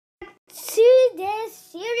this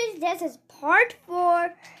series. This is part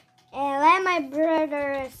 4. And let my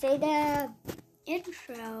brother say the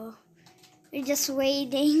intro. We're just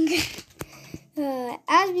waiting.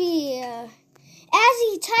 As he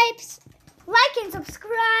types like and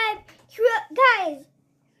subscribe, guys,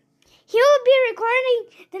 he will be recording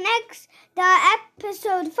the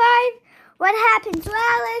episode 5. What happened to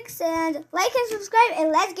Alex? And like and subscribe,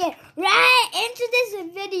 and let's get right into this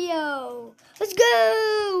video. Let's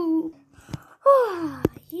go.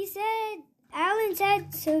 Alan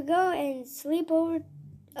said to go and sleep over.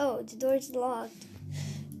 Oh, the door's locked.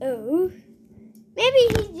 Oh, maybe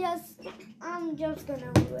I'm just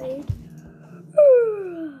gonna wait.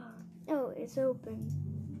 Oh, it's open.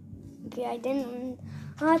 Okay, I didn't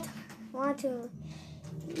want to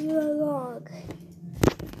do a log.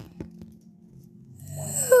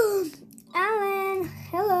 Alan,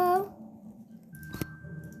 hello.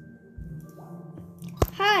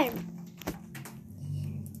 Hi.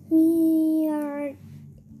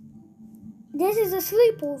 This is a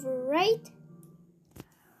sleepover, right?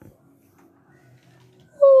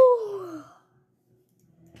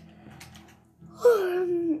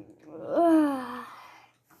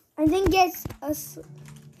 I think it's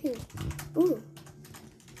Ooh.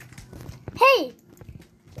 Hey,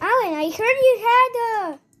 Alan, I heard you had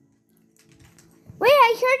Wait,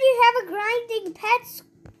 I heard you have a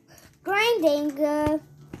grinding.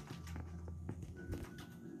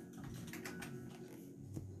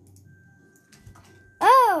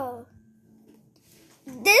 Oh,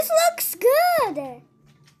 this looks good.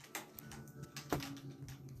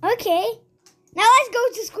 Okay, now let's go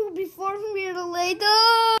to school before we're late.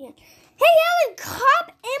 Hey, Alan, hop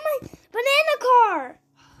in my banana car.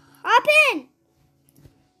 Hop in.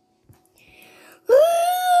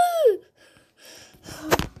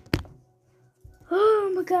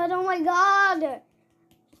 Oh my god.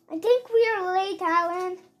 I think we are late,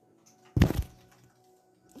 Alan.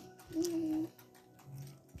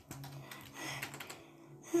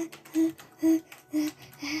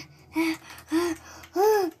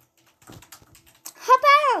 Hop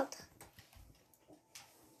out.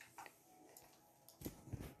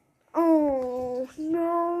 Oh,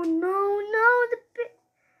 no,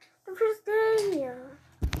 the first day.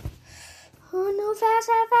 Oh, no, fast.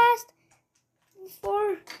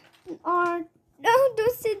 No,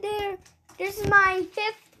 don't sit there. This is my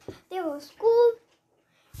 5th day of school.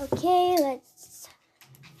 Okay, let's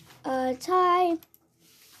type.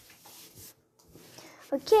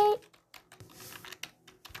 Okay.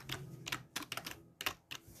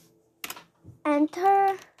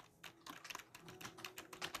 Enter.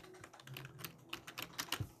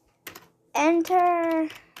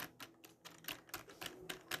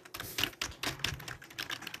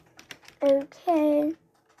 Okay.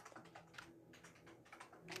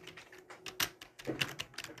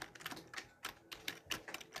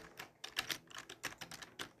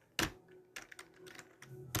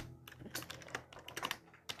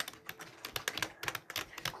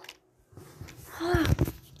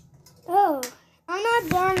 Oh, I'm not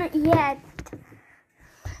done yet.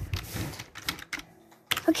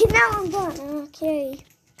 Okay, now I'm done. Okay.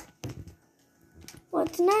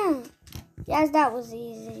 What's now? Yes, that was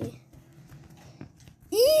easy.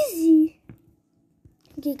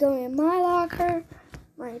 Okay, go in my locker.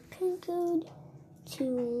 My pin code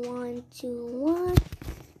 2121.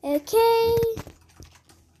 Okay.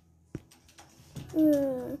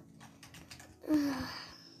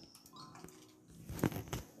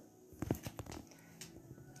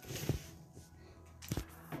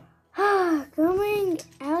 Going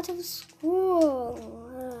out of school.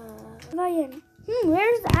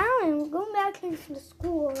 Where's Alan? We're going back into the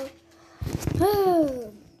school.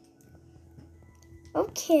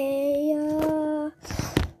 Okay.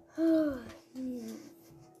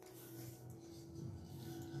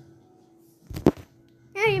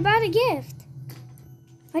 Now you bought a gift.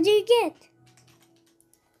 What did you get?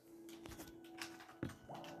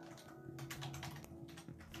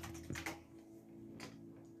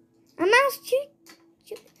 A mouse.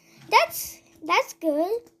 That's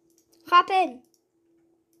good. Hop in.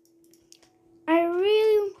 I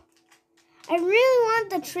really want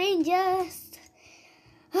the train.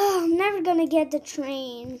 I'm never gonna get the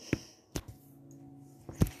train.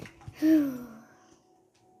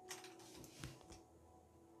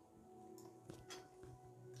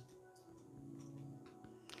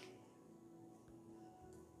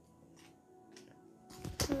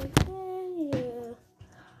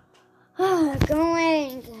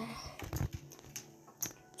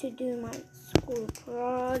 Going to do my school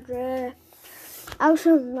project.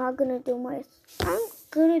 Actually, I'm gonna do my school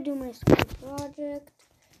project.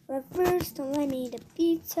 But first, let me eat a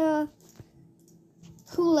pizza.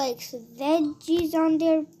 Who likes veggies on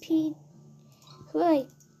their pizza? Who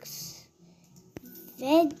likes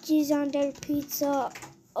veggies on their pizza?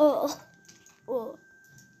 Oh. I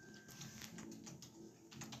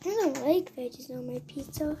don't like veggies on my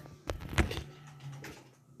pizza.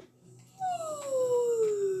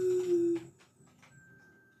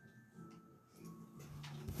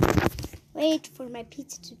 Wait for my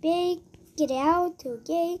pizza to bake. Get it out,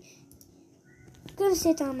 okay? Gonna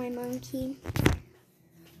sit on my monkey.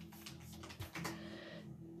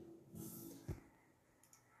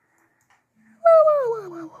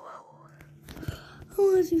 I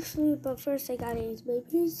want to sleep, but first I gotta eat my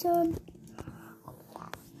pizza.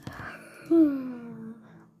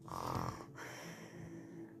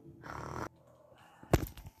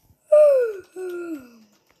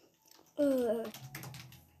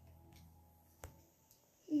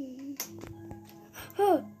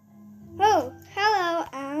 Oh, hello,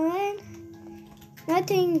 Alan.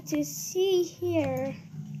 Nothing to see here.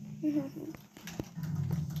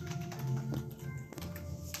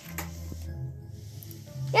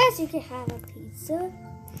 Yes, you can have a pizza.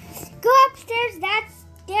 Go upstairs.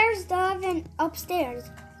 There's the oven upstairs.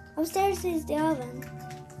 Upstairs is the oven.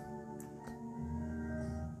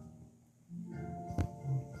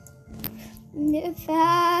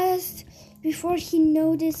 Fast before he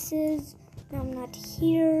notices I'm not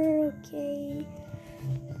here. Okay.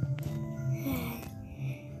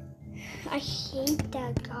 I hate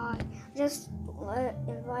that guy. Just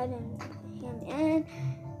invite him in.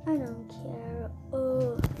 I don't care.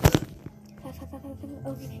 Oh.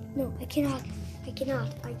 Okay. No, I cannot.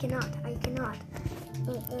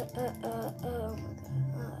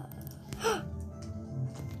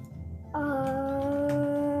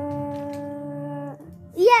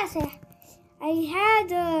 Yes, I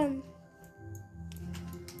had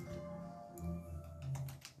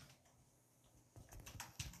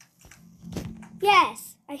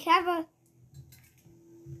yes, I have a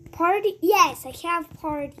party. Yes, I have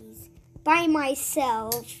parties by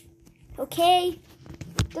myself. Okay?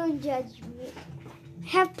 Don't judge me. I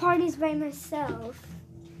have parties by myself.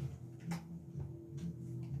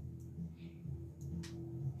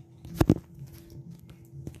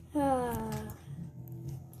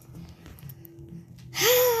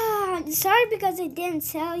 Sorry because I didn't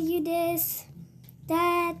tell you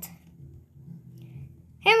that.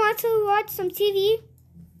 Hey, want to watch some TV?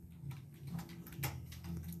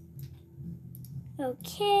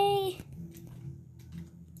 Okay.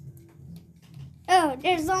 Oh,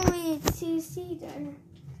 there's only 2-seater.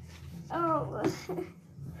 Oh.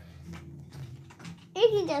 You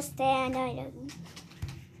can just stand. I don't.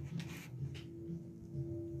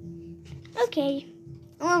 Okay.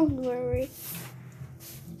 Don't worry.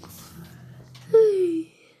 You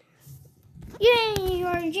and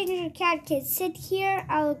your ginger cat can sit here.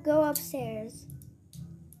 I'll go upstairs.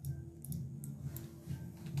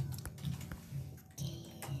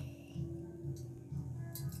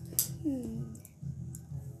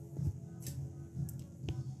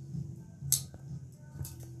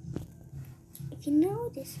 If you know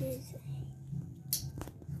this is a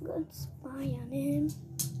good spy on him,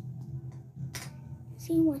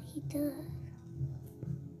 see what he does.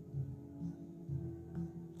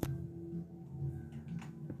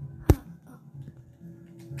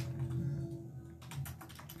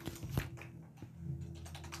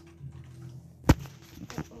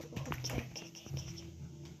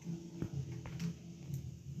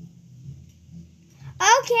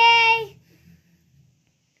 Okay.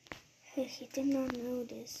 He did not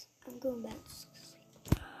notice. I'm going back to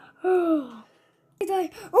sleep. Oh.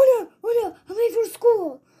 Oh no, I'm late for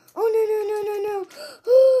school. Oh no.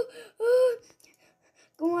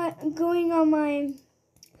 Going on my.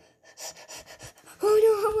 Oh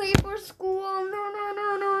no, I'm late for school. No.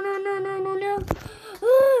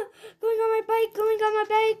 Going on my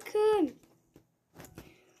bike.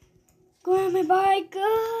 Going on my bike.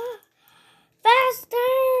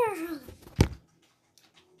 Faster.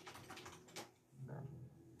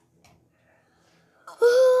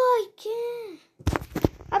 Oh, I can't.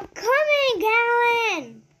 I'm coming, Alan.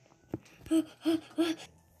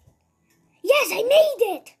 Yes, I made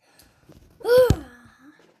it. Oh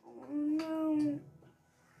no.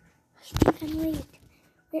 I think I'm late.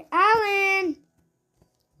 Wait, Alan.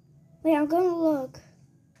 Wait, I'm gonna look.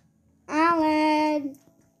 Alan.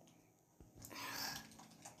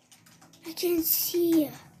 I can't see.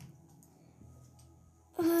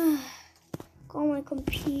 Go on my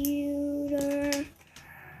computer.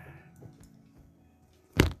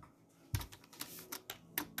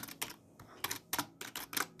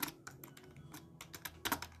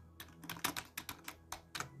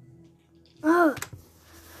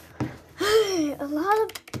 a lot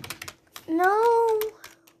of... No.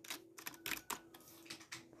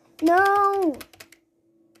 No.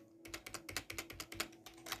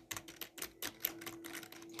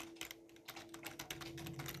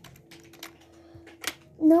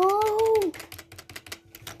 No.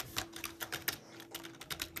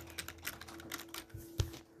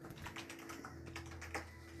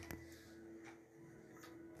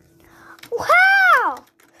 Wow.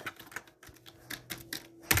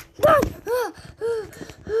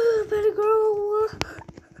 Better go.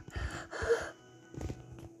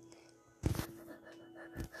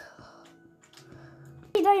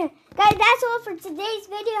 Guys, that's all for today's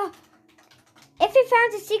video. If you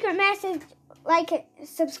found the secret message, like it,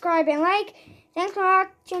 subscribe, and like. Thanks for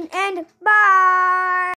watching, and bye!